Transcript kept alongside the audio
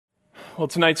Well,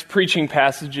 tonight's preaching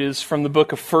passage is from the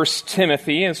book of 1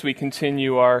 Timothy as we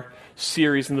continue our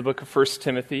series in the book of 1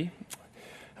 Timothy.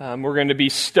 We're going to be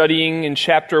studying in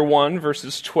chapter 1,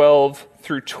 verses 12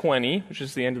 through 20, which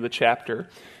is the end of the chapter.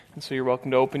 And so you're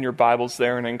welcome to open your Bibles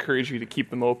there, and I encourage you to keep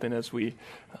them open as we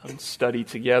study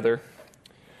together.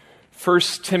 1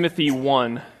 Timothy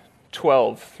 1,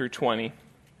 12 through 20.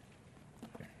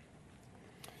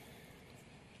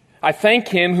 I thank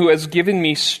him who has given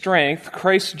me strength,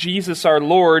 Christ Jesus our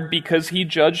Lord, because he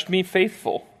judged me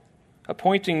faithful,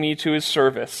 appointing me to his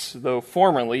service, though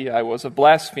formerly I was a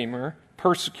blasphemer,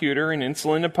 persecutor, and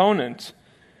insolent opponent.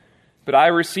 But I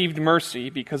received mercy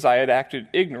because I had acted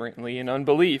ignorantly in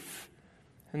unbelief,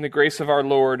 and the grace of our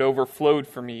Lord overflowed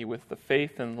for me with the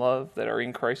faith and love that are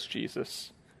in Christ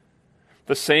Jesus.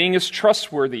 The saying is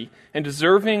trustworthy and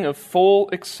deserving of full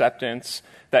acceptance,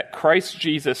 that Christ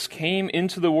Jesus came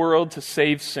into the world to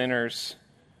save sinners,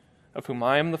 of whom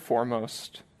I am the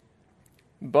foremost.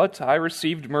 But I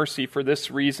received mercy for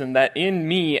this reason, that in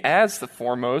me, as the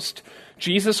foremost,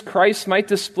 Jesus Christ might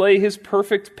display his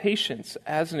perfect patience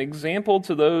as an example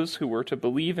to those who were to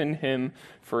believe in him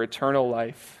for eternal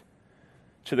life.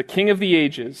 To the King of the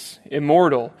ages,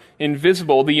 immortal,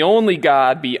 invisible, the only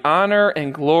God, be honor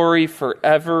and glory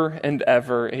forever and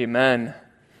ever. Amen.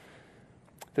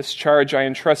 This charge I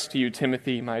entrust to you,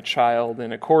 Timothy, my child,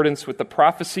 in accordance with the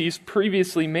prophecies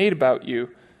previously made about you,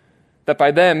 that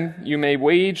by them you may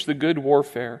wage the good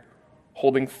warfare,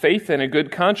 holding faith and a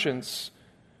good conscience.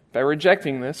 By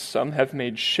rejecting this, some have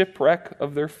made shipwreck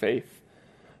of their faith,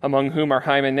 among whom are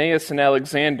Hymenaeus and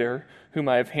Alexander, whom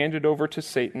I have handed over to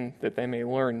Satan, that they may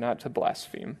learn not to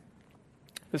blaspheme.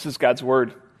 This is God's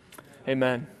word.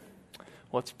 Amen.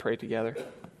 Let's pray together.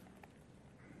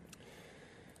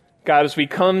 God, as we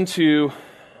come to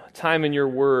a time in your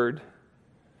word,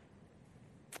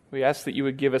 we ask that you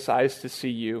would give us eyes to see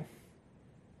you,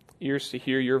 ears to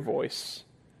hear your voice,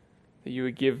 that you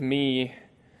would give me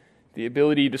the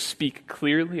ability to speak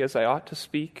clearly as I ought to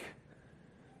speak.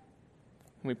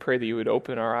 And we pray that you would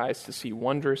open our eyes to see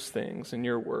wondrous things in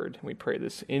your word. And we pray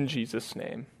this in Jesus'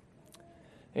 name.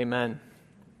 Amen.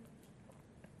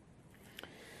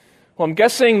 Well, I'm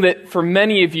guessing that for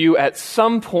many of you, at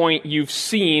some point, you've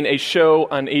seen a show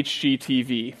on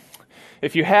HGTV.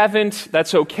 If you haven't,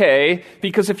 that's okay,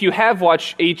 because if you have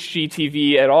watched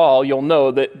HGTV at all, you'll know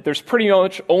that there's pretty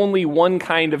much only one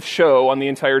kind of show on the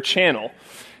entire channel.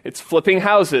 It's flipping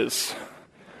houses.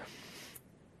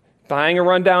 Buying a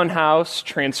rundown house,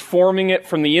 transforming it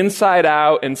from the inside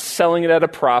out, and selling it at a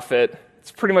profit.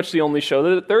 It's pretty much the only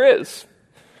show that there is.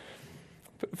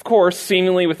 Of course,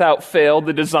 seemingly without fail,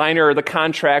 the designer or the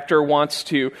contractor wants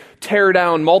to tear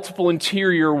down multiple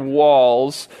interior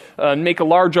walls and make a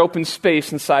large open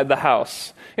space inside the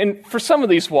house. And for some of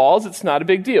these walls, it's not a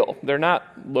big deal. They're not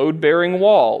load-bearing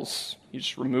walls. You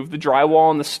just remove the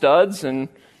drywall and the studs, and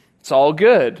it's all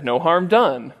good. No harm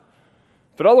done.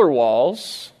 But other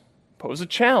walls pose a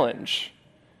challenge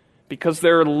because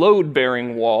they're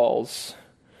load-bearing walls.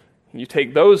 And you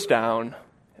take those down,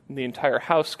 and the entire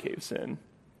house caves in.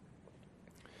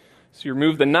 So you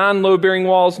remove the non-load-bearing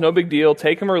walls, no big deal,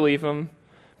 take them or leave them.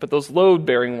 But those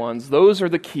load-bearing ones, those are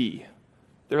the key.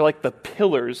 They're like the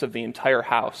pillars of the entire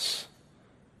house.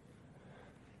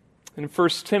 In 1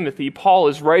 Timothy, Paul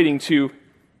is writing to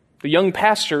the young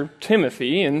pastor,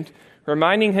 Timothy, and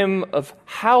reminding him of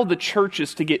how the church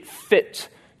is to get fit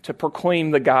to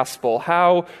proclaim the gospel,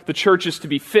 how the church is to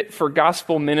be fit for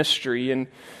gospel ministry. And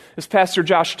as Pastor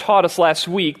Josh taught us last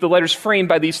week, the letter's framed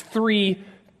by these three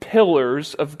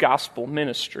pillars of gospel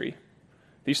ministry.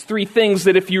 These three things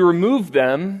that if you remove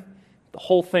them, the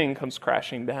whole thing comes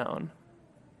crashing down.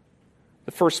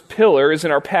 The first pillar is in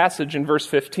our passage in verse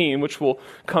 15, which we'll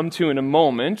come to in a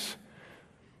moment.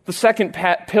 The second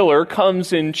pillar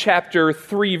comes in chapter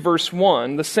 3, verse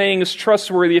 1. The saying is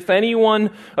trustworthy. If anyone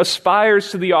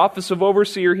aspires to the office of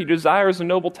overseer, he desires a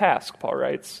noble task, Paul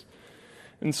writes.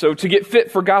 And so to get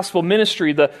fit for gospel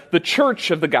ministry, the church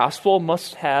of the gospel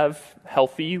must have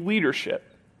healthy leadership.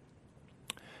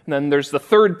 And then there's the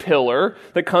third pillar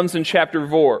that comes in chapter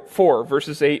 4,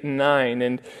 verses 8 and 9.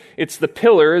 And it's the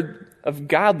pillar of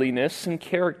godliness and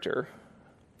character.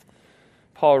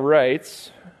 Paul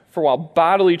writes, "For while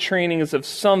bodily training is of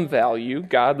some value,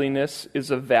 godliness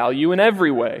is of value in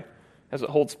every way, as it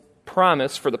holds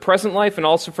promise for the present life and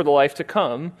also for the life to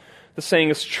come. The saying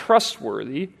is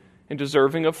trustworthy and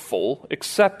deserving of full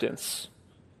acceptance."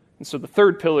 And so the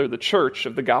third pillar of the church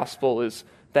of the gospel is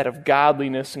that of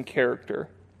godliness and character.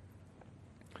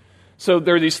 So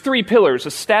there are these three pillars: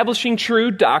 establishing true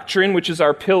doctrine, which is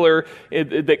our pillar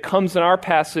that comes in our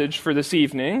passage for this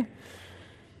evening;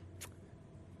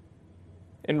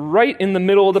 And right in the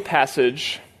middle of the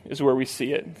passage is where we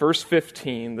see it. Verse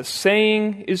 15, the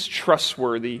saying is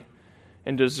trustworthy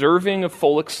and deserving of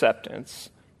full acceptance,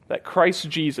 that Christ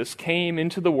Jesus came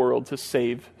into the world to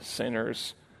save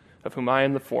sinners, of whom I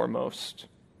am the foremost.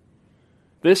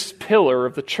 This pillar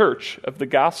of the church of the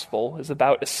gospel is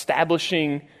about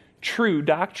establishing true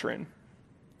doctrine.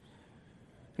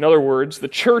 In other words, the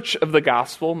church of the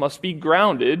gospel must be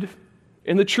grounded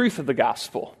in the truth of the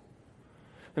gospel.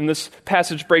 And this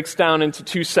passage breaks down into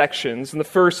two sections. And the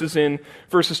first is in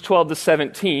verses 12 to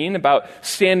 17 about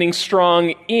standing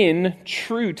strong in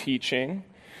true teaching.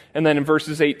 And then in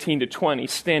verses 18 to 20,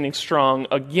 standing strong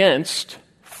against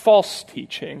false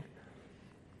teaching.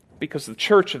 Because the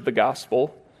church of the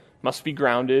gospel must be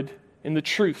grounded in the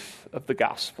truth of the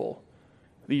gospel.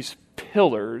 These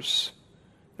pillars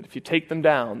that if you take them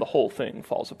down, the whole thing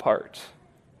falls apart.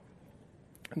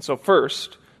 And so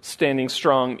first, standing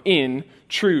strong in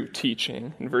true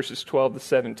teaching in verses 12 to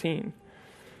 17.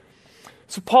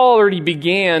 So Paul already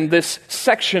began this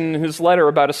section in his letter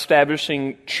about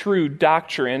establishing true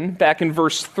doctrine back in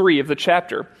verse 3 of the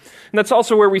chapter. And that's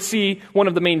also where we see one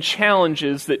of the main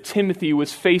challenges that Timothy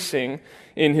was facing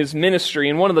in his ministry,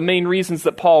 and one of the main reasons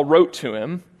that Paul wrote to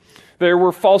him. There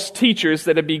were false teachers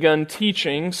that had begun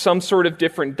teaching some sort of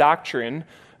different doctrine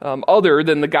other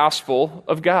than the gospel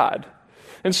of God.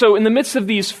 And so in the midst of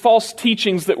these false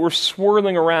teachings that were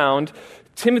swirling around,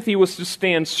 Timothy was to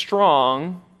stand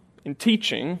strong in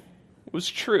teaching was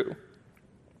true.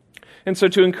 And so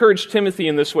to encourage Timothy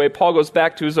in this way, Paul goes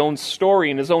back to his own story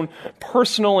and his own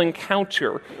personal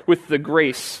encounter with the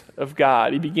grace of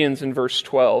God. He begins in verse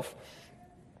 12.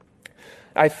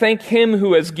 I thank him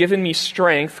who has given me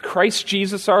strength, Christ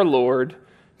Jesus our Lord,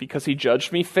 because he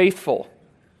judged me faithful,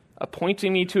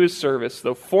 appointing me to his service,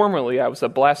 though formerly I was a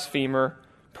blasphemer,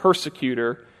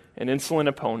 persecutor, and insolent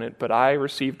opponent, but I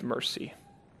received mercy.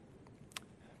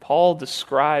 Paul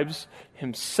describes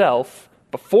himself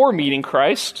before meeting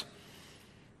Christ.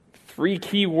 Three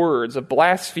key words: a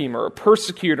blasphemer, a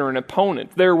persecutor, an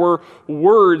opponent. There were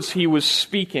words he was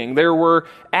speaking. There were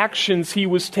actions he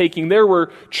was taking. There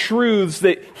were truths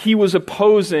that he was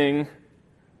opposing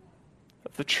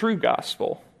of the true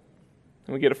gospel.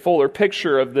 And we get a fuller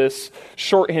picture of this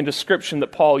shorthand description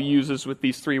that Paul uses with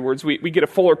these three words. We get a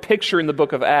fuller picture in the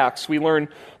book of Acts. We learn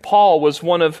Paul was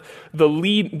one of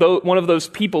those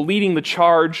people leading the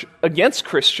charge against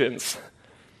Christians.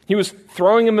 He was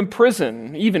throwing them in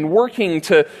prison, even working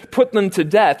to put them to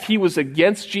death. He was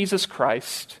against Jesus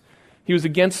Christ. He was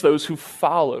against those who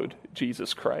followed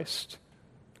Jesus Christ.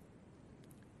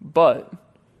 But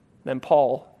then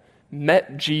Paul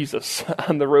met Jesus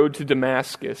on the road to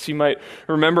Damascus. You might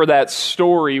remember that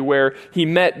story where he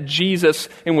met Jesus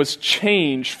and was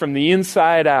changed from the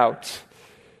inside out.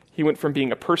 He went from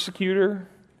being a persecutor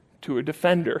to a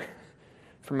defender,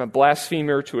 from a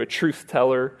blasphemer to a truth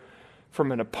teller,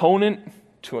 from an opponent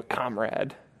to a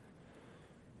comrade.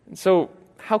 And so,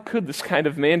 how could this kind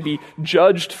of man be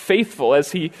judged faithful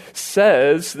as he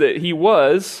says that he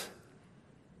was,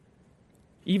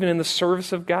 even in the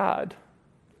service of God?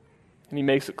 And he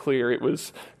makes it clear it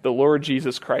was the Lord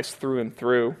Jesus Christ through and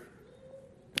through.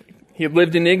 He had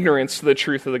lived in ignorance to the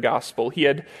truth of the gospel. He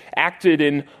had acted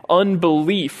in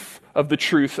unbelief of the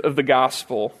truth of the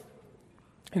gospel.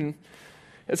 And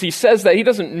as he says that, he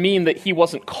doesn't mean that he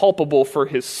wasn't culpable for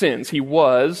his sins. He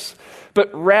was, but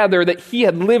rather that he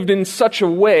had lived in such a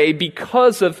way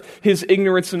because of his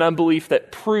ignorance and unbelief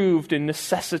that proved and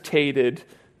necessitated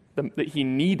that he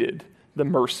needed the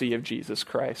mercy of Jesus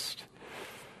Christ.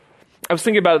 I was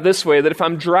thinking about it this way, that if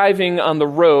I'm driving on the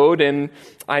road and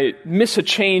I miss a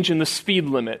change in the speed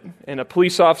limit and a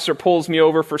police officer pulls me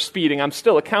over for speeding, I'm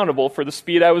still accountable for the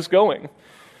speed I was going.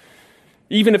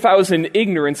 Even if I was in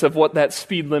ignorance of what that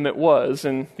speed limit was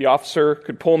and the officer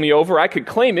could pull me over, I could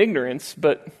claim ignorance,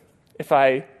 but if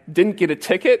I didn't get a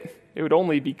ticket, it would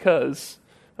only be because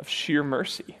of sheer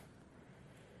mercy.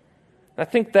 I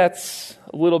think that's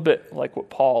a little bit like what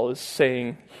Paul is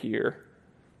saying here.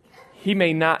 He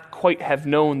may not quite have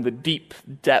known the deep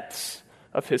depths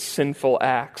of his sinful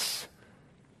acts,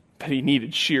 but he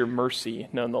needed sheer mercy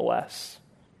nonetheless.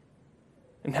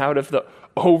 And out of the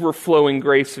overflowing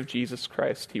grace of Jesus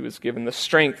Christ, he was given the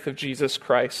strength of Jesus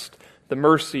Christ, the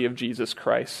mercy of Jesus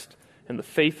Christ, and the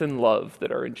faith and love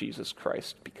that are in Jesus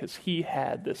Christ, because he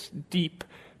had this deep,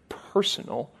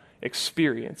 personal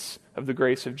experience of the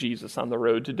grace of Jesus on the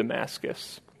road to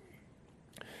Damascus.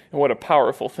 And what a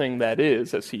powerful thing that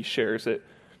is as he shares it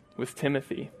with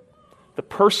Timothy. The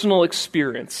personal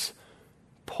experience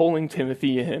pulling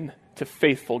Timothy in to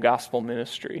faithful gospel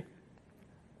ministry.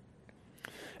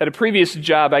 At a previous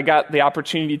job, I got the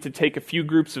opportunity to take a few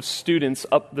groups of students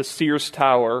up the Sears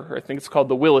Tower, or I think it's called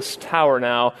the Willis Tower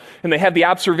now, and they have the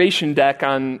observation deck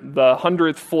on the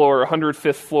 100th floor,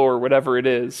 105th floor, whatever it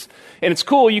is. And it's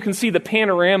cool, you can see the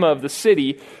panorama of the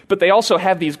city, but they also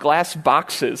have these glass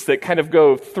boxes that kind of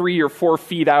go 3 or 4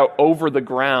 feet out over the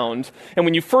ground. And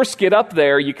when you first get up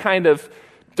there, you kind of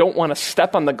don't want to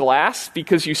step on the glass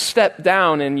because you step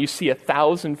down and you see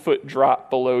 1,000-foot drop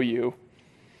below you.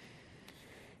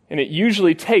 And it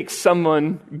usually takes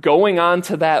someone going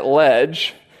onto that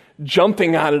ledge,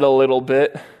 jumping on it a little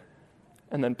bit,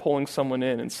 and then pulling someone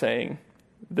in and saying,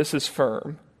 "This is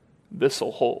firm.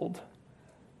 This'll hold."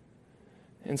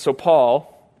 And so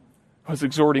Paul was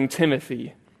exhorting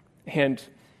Timothy and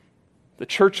the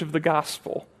church of the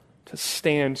gospel to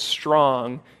stand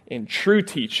strong in true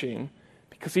teaching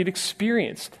because he'd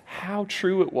experienced how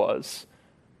true it was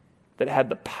that it had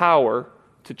the power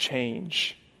to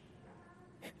change.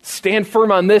 Stand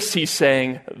firm on this, he's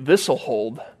saying, this'll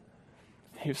hold.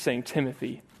 He was saying,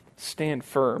 Timothy, stand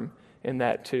firm in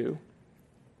that too.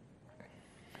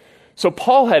 So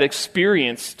Paul had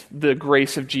experienced the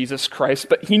grace of Jesus Christ,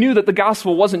 but he knew that the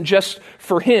gospel wasn't just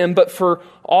for him, but for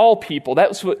all people. That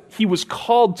was what he was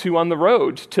called to on the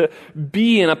road, to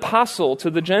be an apostle to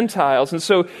the Gentiles. And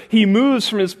so he moves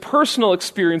from his personal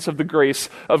experience of the grace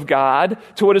of God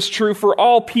to what is true for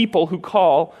all people who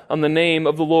call on the name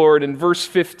of the Lord. In verse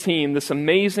 15, this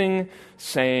amazing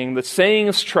saying, the saying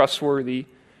is trustworthy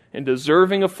and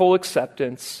deserving of full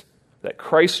acceptance, that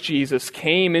Christ Jesus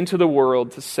came into the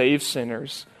world to save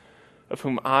sinners, of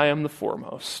whom I am the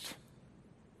foremost.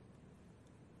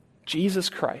 Jesus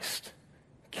Christ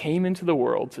came into the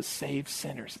world to save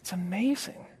sinners. It's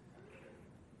amazing.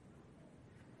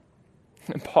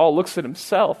 And Paul looks at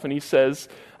himself and he says,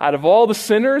 out of all the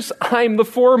sinners, I'm the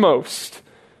foremost,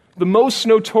 the most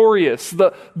notorious,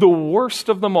 the worst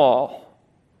of them all.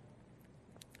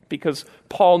 Because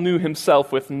Paul knew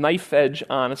himself with knife-edge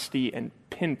honesty and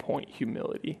pinpoint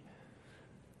humility.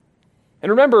 And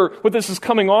remember what this is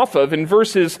coming off of in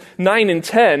verses 9 and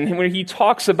 10, when he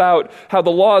talks about how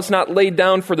the law is not laid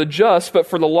down for the just, but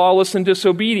for the lawless and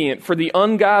disobedient, for the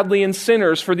ungodly and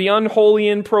sinners, for the unholy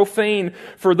and profane,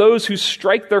 for those who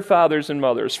strike their fathers and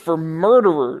mothers, for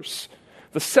murderers,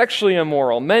 the sexually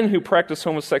immoral, men who practice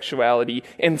homosexuality,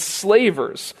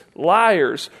 enslavers,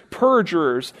 liars,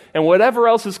 perjurers, and whatever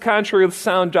else is contrary to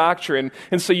sound doctrine.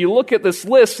 And so you look at this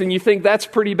list and you think that's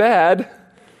pretty bad.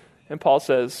 And Paul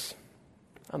says,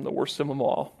 I'm the worst of them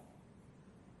all.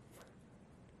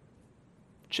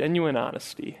 Genuine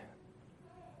honesty.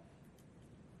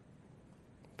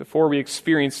 Before we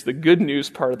experience the good news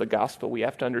part of the gospel, we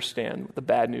have to understand what the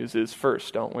bad news is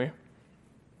first, don't we?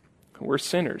 We're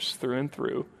sinners through and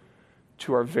through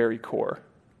to our very core.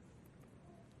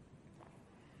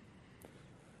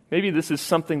 Maybe this is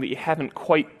something that you haven't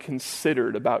quite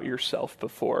considered about yourself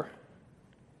before.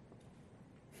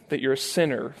 That you're a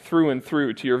sinner through and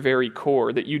through to your very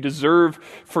core. That you deserve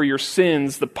for your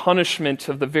sins the punishment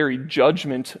of the very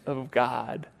judgment of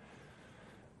God.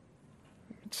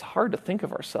 It's hard to think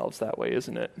of ourselves that way,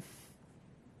 isn't it?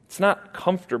 It's not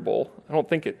comfortable. I don't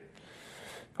think it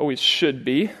always should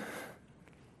be.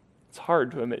 It's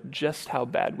hard to admit just how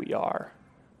bad we are.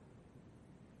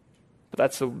 But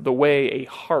that's the way a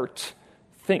heart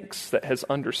thinks that has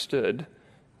understood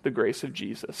the grace of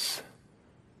Jesus.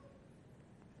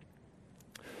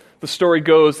 The story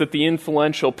goes that the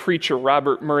influential preacher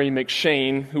Robert Murray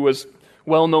McCheyne, who was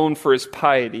well known for his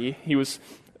piety, he was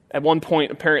at one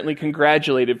point apparently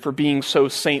congratulated for being so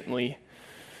saintly.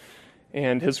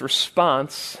 And his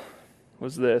response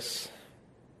was this: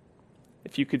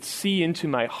 if you could see into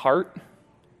my heart,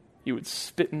 you would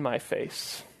spit in my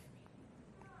face.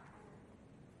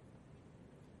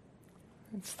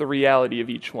 It's the reality of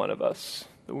each one of us,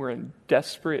 that we're in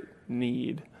desperate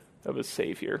need of a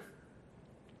Savior.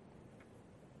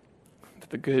 But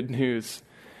the good news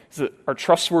is that our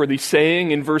trustworthy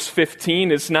saying in verse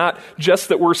 15 is not just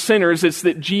that we're sinners, it's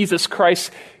that Jesus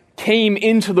Christ came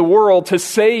into the world to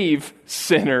save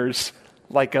sinners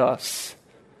like us.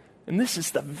 And this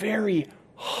is the very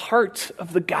heart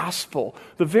of the gospel,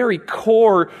 the very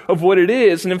core of what it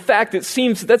is. And in fact, it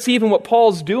seems that's even what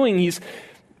Paul's doing. He's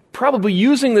probably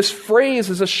using this phrase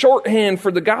as a shorthand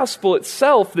for the gospel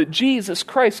itself, that Jesus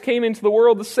Christ came into the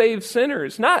world to save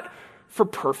sinners, not for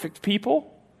perfect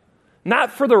people,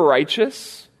 not for the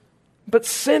righteous, but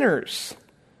sinners.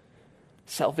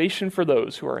 Salvation for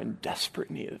those who are in desperate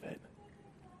need of it.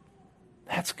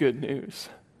 That's good news.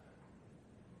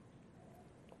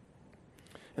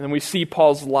 And then we see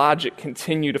Paul's logic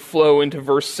continue to flow into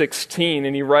verse 16,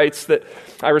 and he writes that,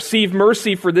 I receive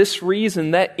mercy for this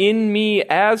reason, that in me,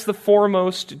 as the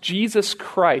foremost, Jesus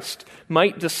Christ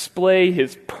might display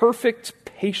his perfect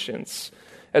patience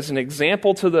as an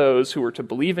example to those who are to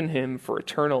believe in him for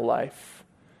eternal life.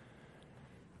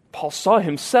 Paul saw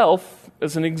himself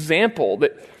as an example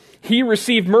that he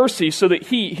received mercy so that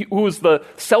he who was the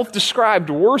self-described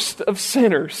worst of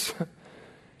sinners,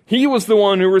 he was the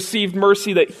one who received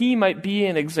mercy that he might be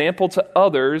an example to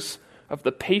others of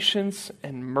the patience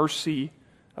and mercy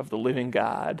of the living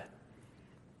God.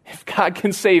 If God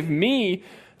can save me,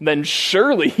 then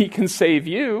surely he can save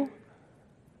you.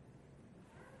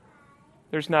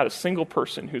 There's not a single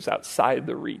person who's outside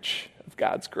the reach of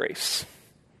God's grace.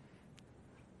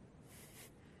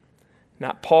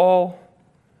 Not Paul,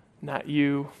 not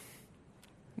you,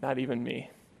 not even me.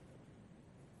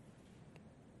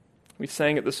 We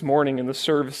sang it this morning in the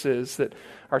services that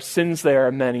our sins they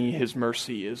are many, his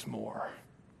mercy is more.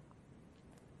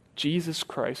 Jesus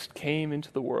Christ came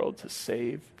into the world to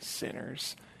save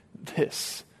sinners.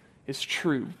 This is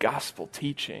true gospel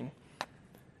teaching.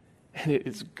 And it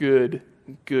is good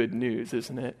news,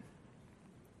 isn't it?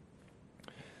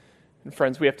 And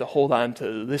friends, we have to hold on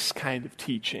to this kind of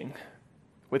teaching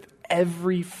with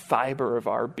every fiber of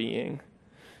our being.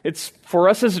 It's for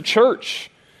us as a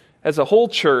church, as a whole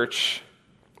church.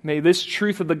 May this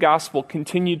truth of the gospel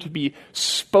continue to be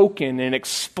spoken and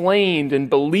explained and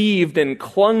believed and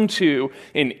clung to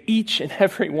in each and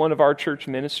every one of our church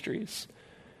ministries.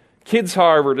 Kids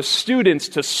Harbor, to students,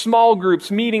 to small groups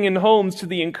meeting in homes, to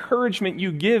the encouragement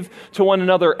you give to one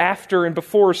another after and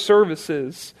before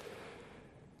services.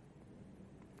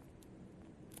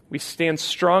 We stand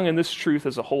strong in this truth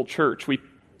as a whole church. We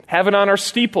have it on our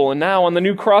steeple and now on the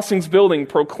New Crossings building,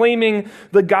 proclaiming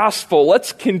the gospel.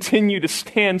 Let's continue to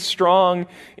stand strong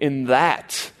in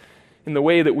that, in the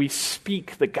way that we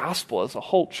speak the gospel as a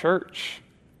whole church.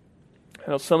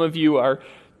 I know some of you are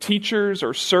teachers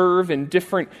or serve in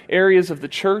different areas of the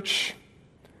church.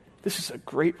 This is a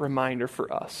great reminder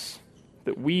for us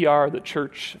that we are the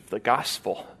church of the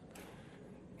gospel.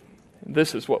 And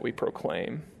this is what we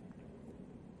proclaim.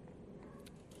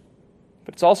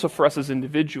 But it's also for us as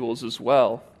individuals as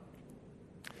well.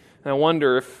 And I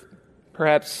wonder if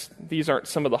perhaps these aren't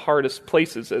some of the hardest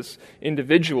places as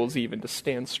individuals even to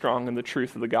stand strong in the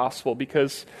truth of the gospel,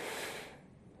 because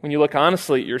when you look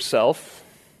honestly at yourself,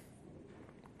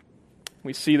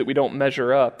 we see that we don't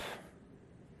measure up.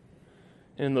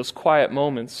 And in those quiet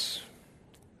moments,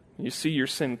 you see your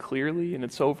sin clearly and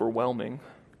it's overwhelming.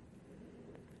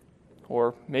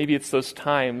 Or maybe it's those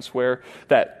times where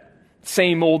that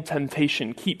same old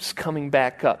temptation keeps coming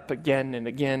back up again and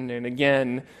again and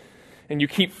again, and you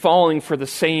keep falling for the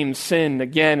same sin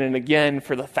again and again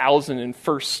for the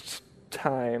 1,001st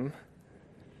time.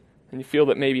 And you feel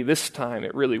that maybe this time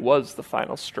it really was the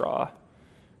final straw,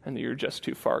 and that you're just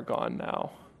too far gone now.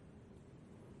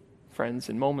 Friends,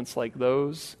 in moments like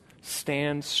those,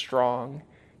 stand strong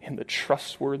in the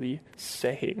trustworthy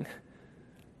saying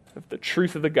of the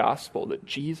truth of the gospel that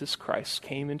Jesus Christ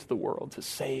came into the world to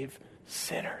save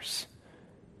sinners.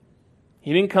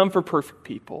 He didn't come for perfect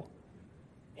people.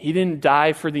 He didn't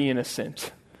die for the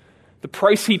innocent. The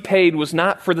price he paid was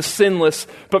not for the sinless,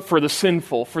 but for the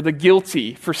sinful, for the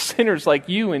guilty, for sinners like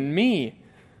you and me.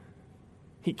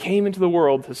 He came into the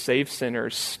world to save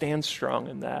sinners. Stand strong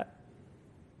in that,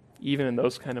 even in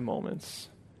those kind of moments.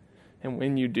 And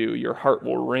when you do, your heart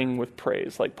will ring with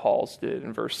praise like Paul's did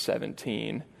in verse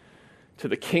 17. To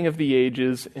the King of the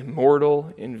ages,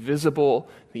 immortal, invisible,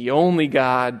 the only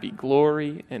God, be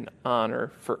glory and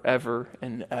honor forever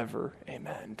and ever.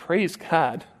 Amen. Praise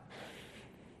God.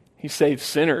 He saves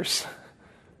sinners,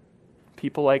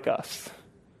 people like us.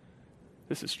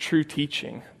 This is true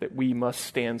teaching that we must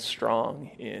stand strong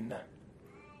in.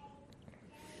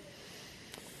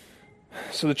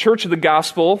 So the church of the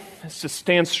gospel is to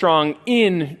stand strong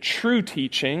in true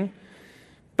teaching,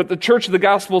 but the church of the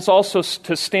gospel is also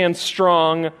to stand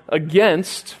strong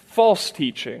against false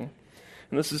teaching.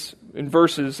 And this is in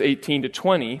verses 18 to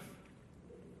 20.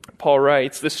 Paul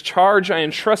writes, "This charge I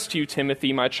entrust to you,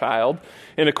 Timothy, my child,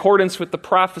 in accordance with the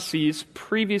prophecies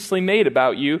previously made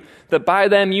about you, that by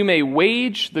them you may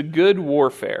wage the good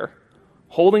warfare,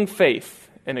 holding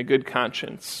faith and a good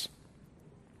conscience."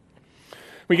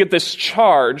 We get this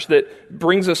charge that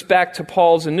brings us back to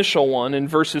Paul's initial one in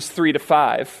verses 3 to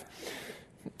 5.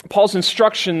 Paul's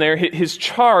instruction there, his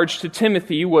charge to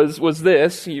Timothy was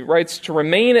this. He writes, to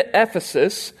remain at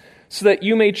Ephesus so that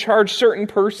you may charge certain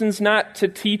persons not to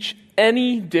teach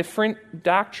any different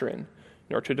doctrine,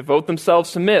 nor to devote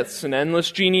themselves to myths and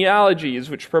endless genealogies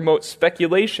which promote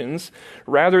speculations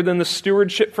rather than the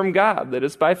stewardship from God that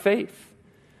is by faith.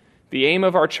 The aim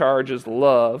of our charge is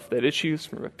love that issues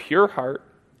from a pure heart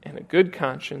and a good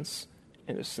conscience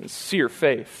and a sincere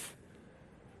faith.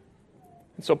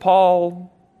 And so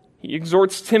Paul, he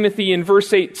exhorts Timothy in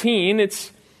verse 18.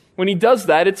 When he does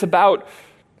that, it's about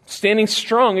standing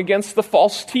strong against the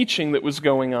false teaching that was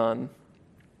going on.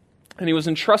 And he was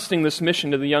entrusting this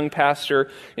mission to the young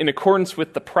pastor in accordance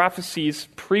with the prophecies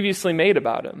previously made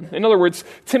about him. In other words,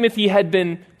 Timothy had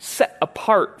been set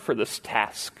apart for this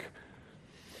task.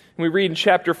 And we read in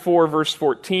chapter 4, verse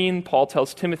 14, Paul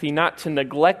tells Timothy not to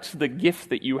neglect the gift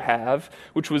that you have,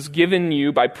 which was given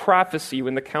you by prophecy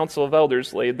when the council of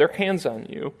elders laid their hands on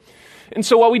you. And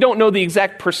so while we don't know the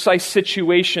exact precise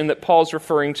situation that Paul's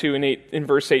referring to in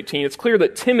verse 18, it's clear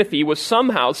that Timothy was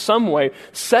somehow, some way,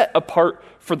 set apart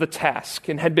for the task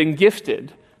and had been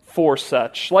gifted for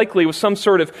such, likely with some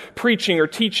sort of preaching or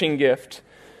teaching gift,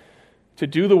 to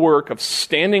do the work of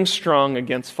standing strong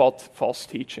against false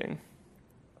teaching.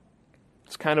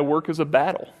 This kind of work is a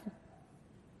battle.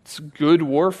 It's good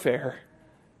warfare,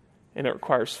 and it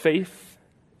requires faith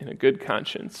and a good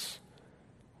conscience.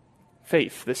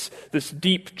 Faith, this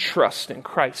deep trust in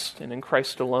Christ and in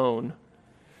Christ alone,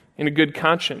 in a good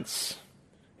conscience,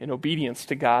 in obedience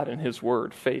to God and His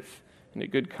Word. Faith and a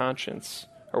good conscience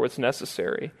are what's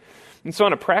necessary. And so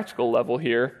on a practical level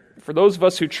here, for those of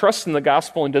us who trust in the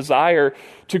gospel and desire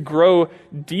to grow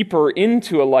deeper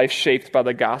into a life shaped by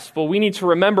the gospel, we need to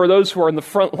remember those who are in the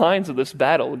front lines of this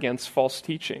battle against false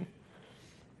teaching.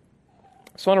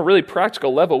 So on a really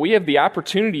practical level, we have the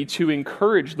opportunity to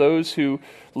encourage those who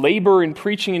labor in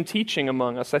preaching and teaching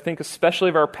among us. I think especially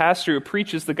of our pastor who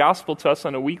preaches the gospel to us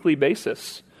on a weekly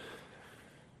basis.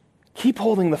 Keep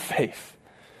holding the faith.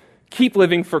 Keep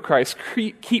living for Christ.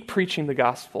 Keep preaching the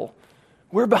gospel.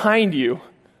 We're behind you,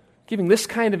 giving this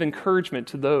kind of encouragement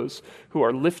to those who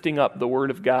are lifting up the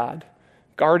word of God,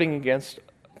 guarding against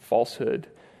falsehood,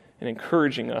 and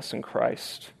encouraging us in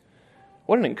Christ.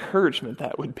 What an encouragement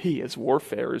that would be as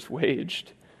warfare is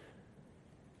waged.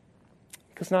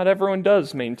 Because not everyone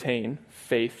does maintain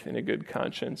faith and a good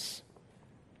conscience.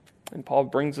 And Paul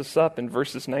brings us up in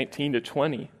verses 19 to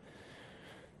 20.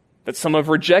 That some have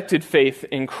rejected faith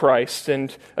in Christ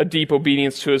and a deep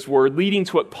obedience to His word, leading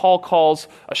to what Paul calls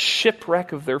a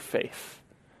shipwreck of their faith,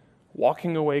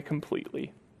 walking away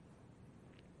completely,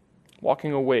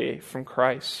 walking away from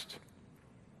Christ.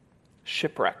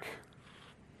 Shipwreck.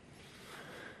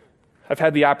 I've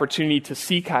had the opportunity to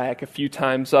sea kayak a few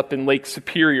times up in Lake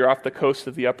Superior off the coast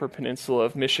of the Upper Peninsula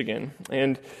of Michigan.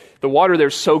 And the water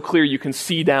there's so clear you can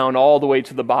see down all the way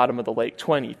to the bottom of the lake,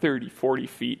 20, 30, 40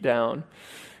 feet down.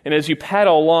 And as you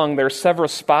paddle along, there are several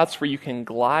spots where you can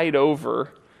glide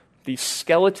over these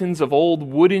skeletons of old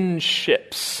wooden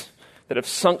ships that have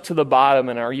sunk to the bottom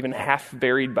and are even half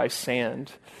buried by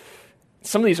sand.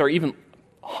 Some of these are even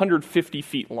 150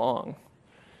 feet long.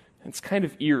 And it's kind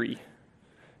of eerie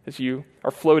as you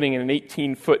are floating in an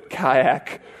 18-foot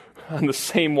kayak on the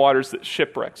same waters that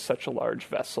shipwrecked such a large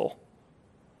vessel.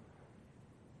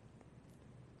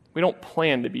 We don't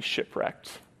plan to be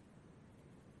shipwrecked.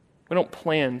 We don't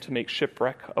plan to make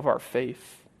shipwreck of our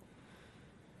faith.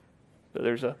 But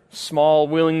there's a small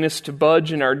willingness to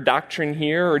budge in our doctrine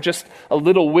here, or just a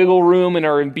little wiggle room in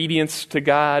our obedience to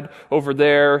God over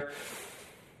there.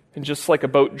 And just like a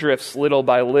boat drifts little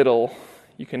by little,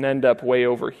 you can end up way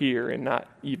over here and not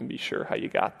even be sure how you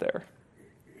got there.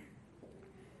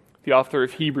 The author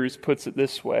of Hebrews puts it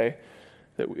this way,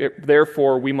 that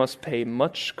therefore we must pay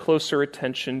much closer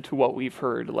attention to what we've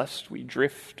heard, lest we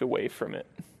drift away from it.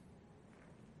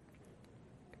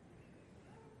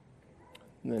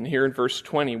 And then here in verse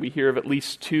 20, we hear of at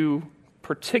least two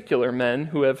particular men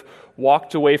who have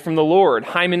walked away from the Lord.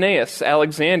 Hymenaeus,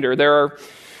 Alexander. There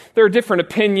are different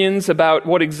opinions about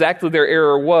what exactly their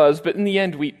error was, but in the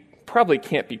end we probably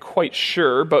can't be quite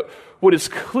sure. But what is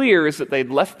clear is that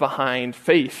they'd left behind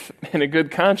faith and a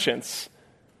good conscience.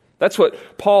 That's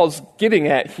what Paul's getting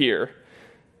at here.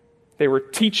 They were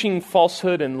teaching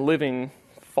falsehood and living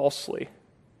falsely.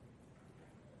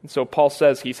 And so Paul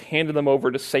says he's handed them over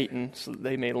to Satan so that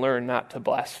they may learn not to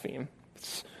blaspheme.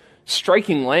 It's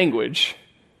striking language.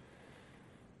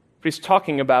 But he's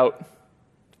talking about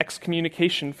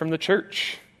excommunication from the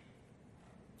church.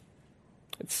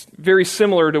 It's very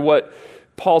similar to what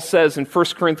Paul says in 1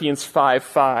 Corinthians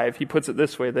 5:5. He puts it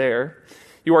this way there.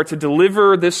 You are to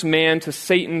deliver this man to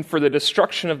Satan for the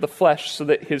destruction of the flesh so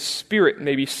that his spirit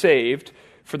may be saved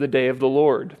for the day of the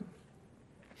Lord.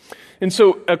 And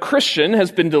so a Christian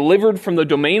has been delivered from the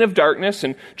domain of darkness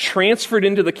and transferred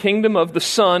into the kingdom of the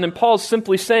Son. And Paul's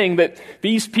simply saying that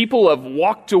these people have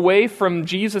walked away from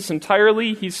Jesus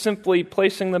entirely. He's simply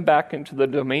placing them back into the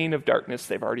domain of darkness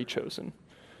they've already chosen,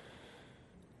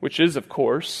 which is, of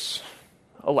course,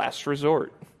 a last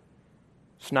resort.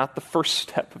 It's not the first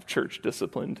step of church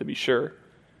discipline, to be sure.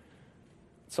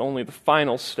 It's only the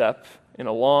final step in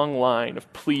a long line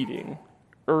of pleading,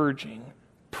 urging,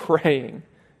 praying,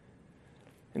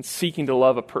 and seeking to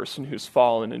love a person who's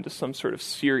fallen into some sort of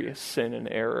serious sin and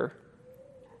error.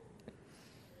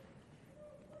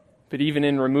 But even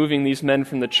in removing these men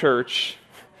from the church,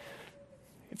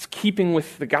 it's keeping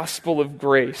with the gospel of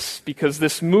grace, because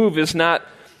this move is not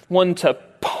one to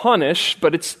punish,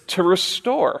 but it's to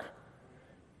restore.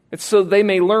 It's so they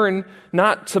may learn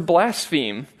not to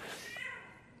blaspheme.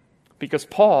 Because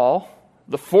Paul,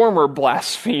 the former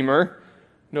blasphemer,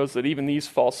 knows that even these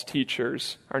false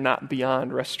teachers are not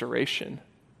beyond restoration.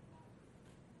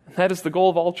 And that is the goal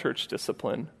of all church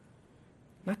discipline.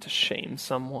 Not to shame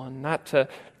someone, not to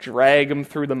drag them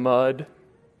through the mud,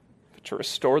 but to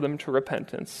restore them to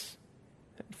repentance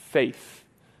and faith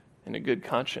and a good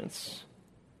conscience.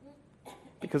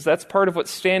 Because that's part of what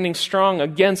standing strong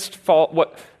against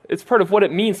it's part of what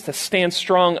it means to stand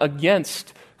strong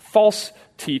against false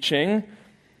teaching,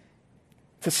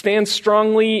 to stand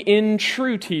strongly in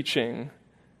true teaching,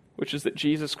 which is that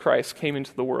Jesus Christ came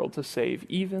into the world to save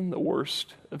even the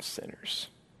worst of sinners.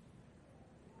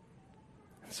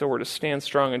 So we're to stand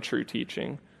strong in true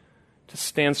teaching, to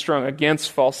stand strong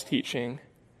against false teaching,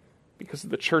 because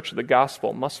the church of the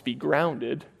gospel must be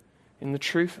grounded in the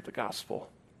truth of the gospel.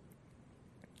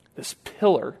 This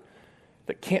pillar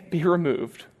that can't be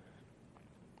removed.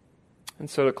 And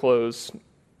so to close,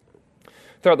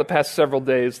 throughout the past several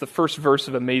days, the first verse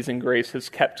of Amazing Grace has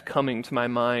kept coming to my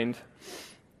mind.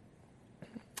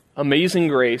 Amazing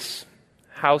grace,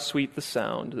 how sweet the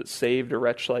sound that saved a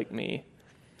wretch like me.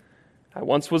 I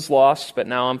once was lost, but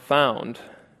now I'm found.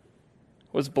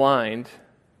 Was blind,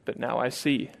 but now I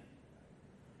see.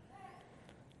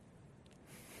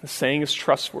 The saying is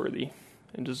trustworthy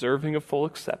and deserving of full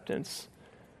acceptance,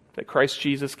 that Christ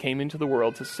Jesus came into the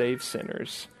world to save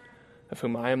sinners, of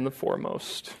whom I am the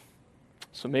foremost.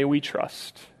 So may we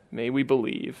trust, may we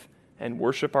believe, and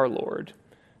worship our Lord,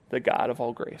 the God of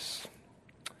all grace.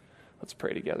 Let's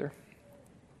pray together.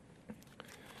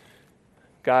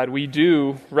 God, we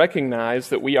do recognize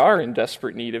that we are in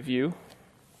desperate need of you.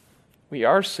 We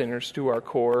are sinners to our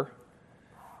core,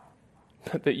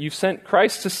 but that you sent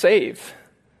Christ to save,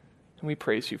 and we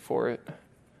praise you for it.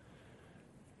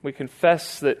 We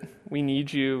confess that we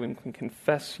need you and can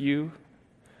confess you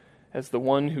as the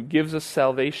one who gives us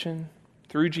salvation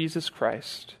through Jesus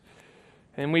Christ.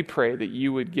 And we pray that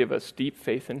you would give us deep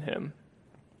faith in him,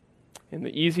 in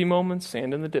the easy moments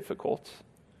and in the difficult,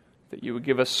 that you would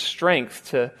give us strength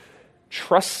to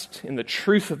trust in the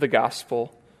truth of the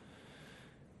gospel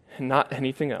and not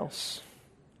anything else.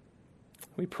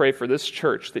 We pray for this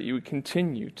church that you would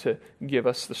continue to give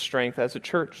us the strength as a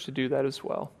church to do that as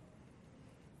well.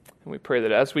 And we pray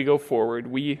that as we go forward,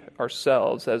 we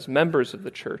ourselves, as members of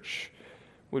the church,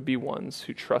 would be ones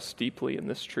who trust deeply in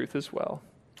this truth as well.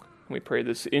 And we pray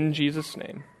this in Jesus'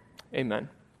 name. Amen.